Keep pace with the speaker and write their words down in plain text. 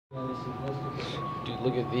Dude,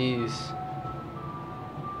 look at these.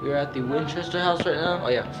 We're at the Winchester House right now. Oh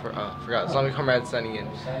yeah, forgot. Zombie Comrade signing in.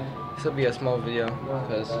 This will be a small video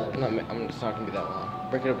because I'm just not gonna be that long.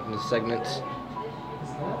 Break it up into segments.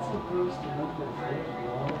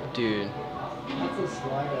 Dude, That's a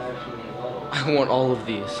slide actually. I want all of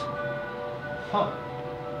these. Huh.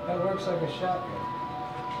 That works like a shotgun.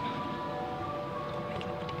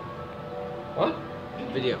 What?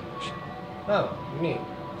 Video. Oh, neat.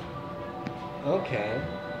 Okay.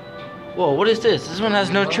 Whoa, what is this? This one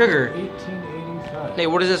has no trigger. 1885. Hey,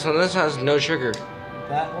 what is this one? This one has no trigger.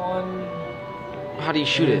 That one. How do you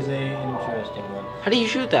shoot is it? a interesting one. How do you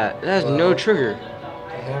shoot that? It has no trigger.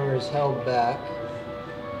 The hammer is held back.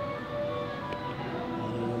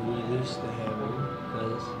 You release the hammer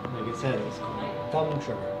because, like I said, it's called thumb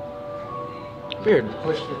trigger. Weird. You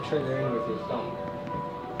push the trigger in with your thumb.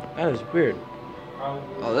 That is weird.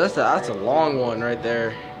 Oh, that's a long one right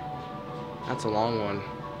there. That's a long one.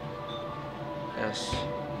 Yes.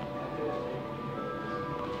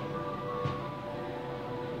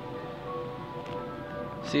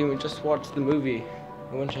 See, we just watched the movie,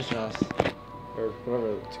 The Winchester House, or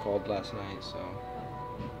whatever it's called, last night, so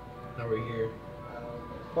now we're here.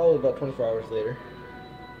 Probably about 24 hours later.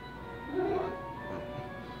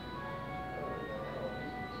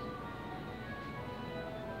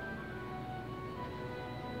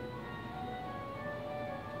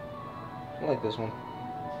 I like this one.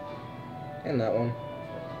 And that one.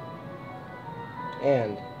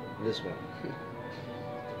 And this one.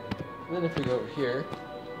 And then if we go over here,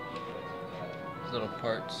 little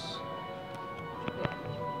parts.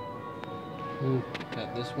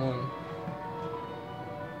 Got this one.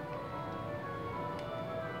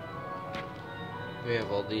 We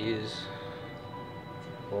have all these.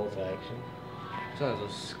 Bolt action. So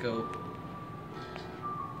has a scope.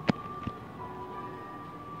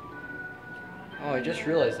 Oh, I just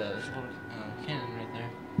realized that. There's a little cannon right there.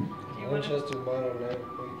 Winchester model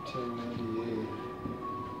 1898.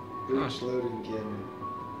 Breech loading cannon.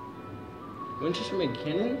 Winchester made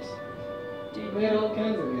cannons? They made all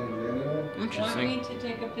kinds of cannons, man. Interesting. Want me to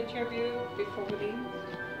take a picture of you before we leave?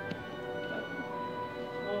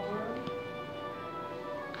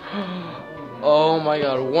 Oh my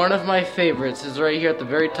god, one of my favorites is right here at the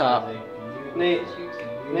very top. Nate,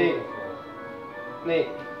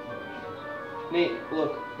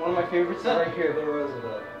 look, one of my favorites is right here.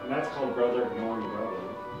 And that's called Brother Ignoring Brother.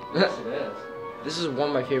 Yes, it is. This is one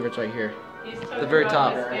of my favorites right here. He's talking The very about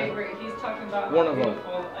top. his favorite. He's talking about One of them.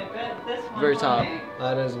 beautiful. I bet this one. Very top.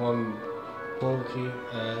 That is one bulky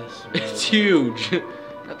ass. It's huge.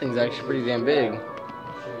 That thing's actually pretty damn big.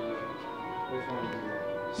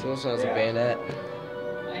 So this one has a bayonet.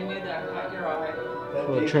 I knew that caught your eye.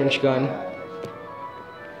 Little trench gun.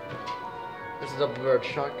 This is a double-barreled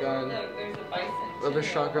shotgun. Look, there's a bison. Other too.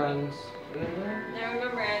 shotguns. Now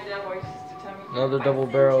remember, Aunt Deb always used to tell me. Another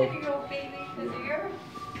double-barreled. Here you go, baby, 'cause of your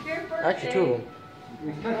birthday. Actually, two of them.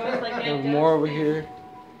 I was like, Aunt There's Deb. more over here.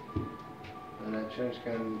 And that trench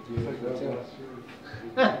gun is beautiful too.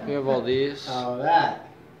 We have all these. Oh, that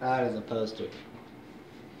is a poster.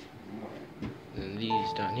 And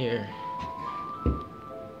these down here. Alright,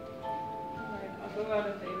 I'll go out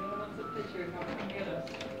if anyone wants a picture and I'll come get us.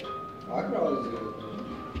 I could always do it.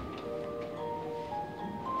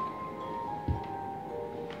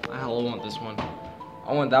 I want this one.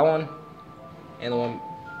 I want that one. And the one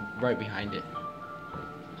right behind it.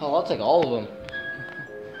 Hell, I'll take all of them.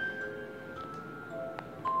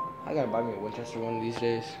 I gotta buy me a Winchester one of these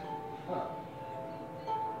days. Huh.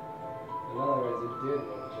 In other words, it did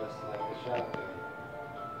look just like a shotgun.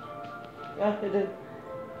 Yeah, it did.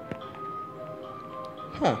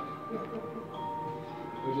 Huh.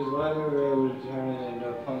 Which is why they were able to turn it into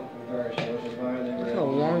a pump conversion, which is why they were Look how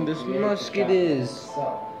able to long this create the musket shotgun is.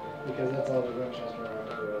 itself, because that's all the Winchester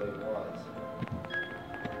rifle really was.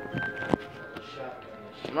 A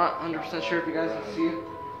shotgun. I'm not 100% sure if you guys can see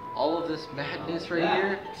all of this madness right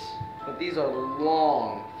here, but these are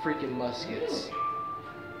long freaking muskets.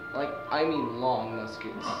 Like, I mean long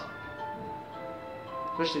muskets.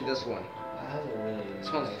 Especially this one.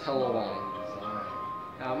 This one's hella long.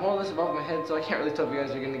 Now, I'm more or less above my head, so I can't really tell if you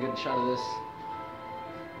guys are getting a good shot of this.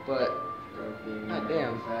 But, god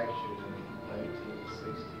damn.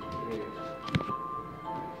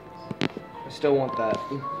 I still want that.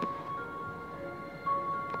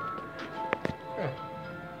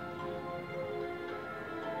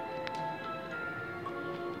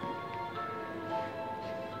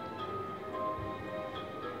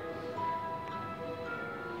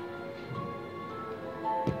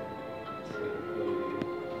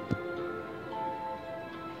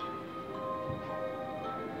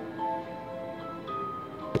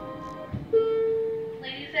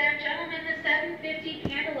 7:50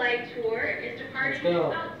 candlelight tour is departing Let's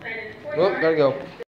go. outside of the Well, courtyard. gotta go.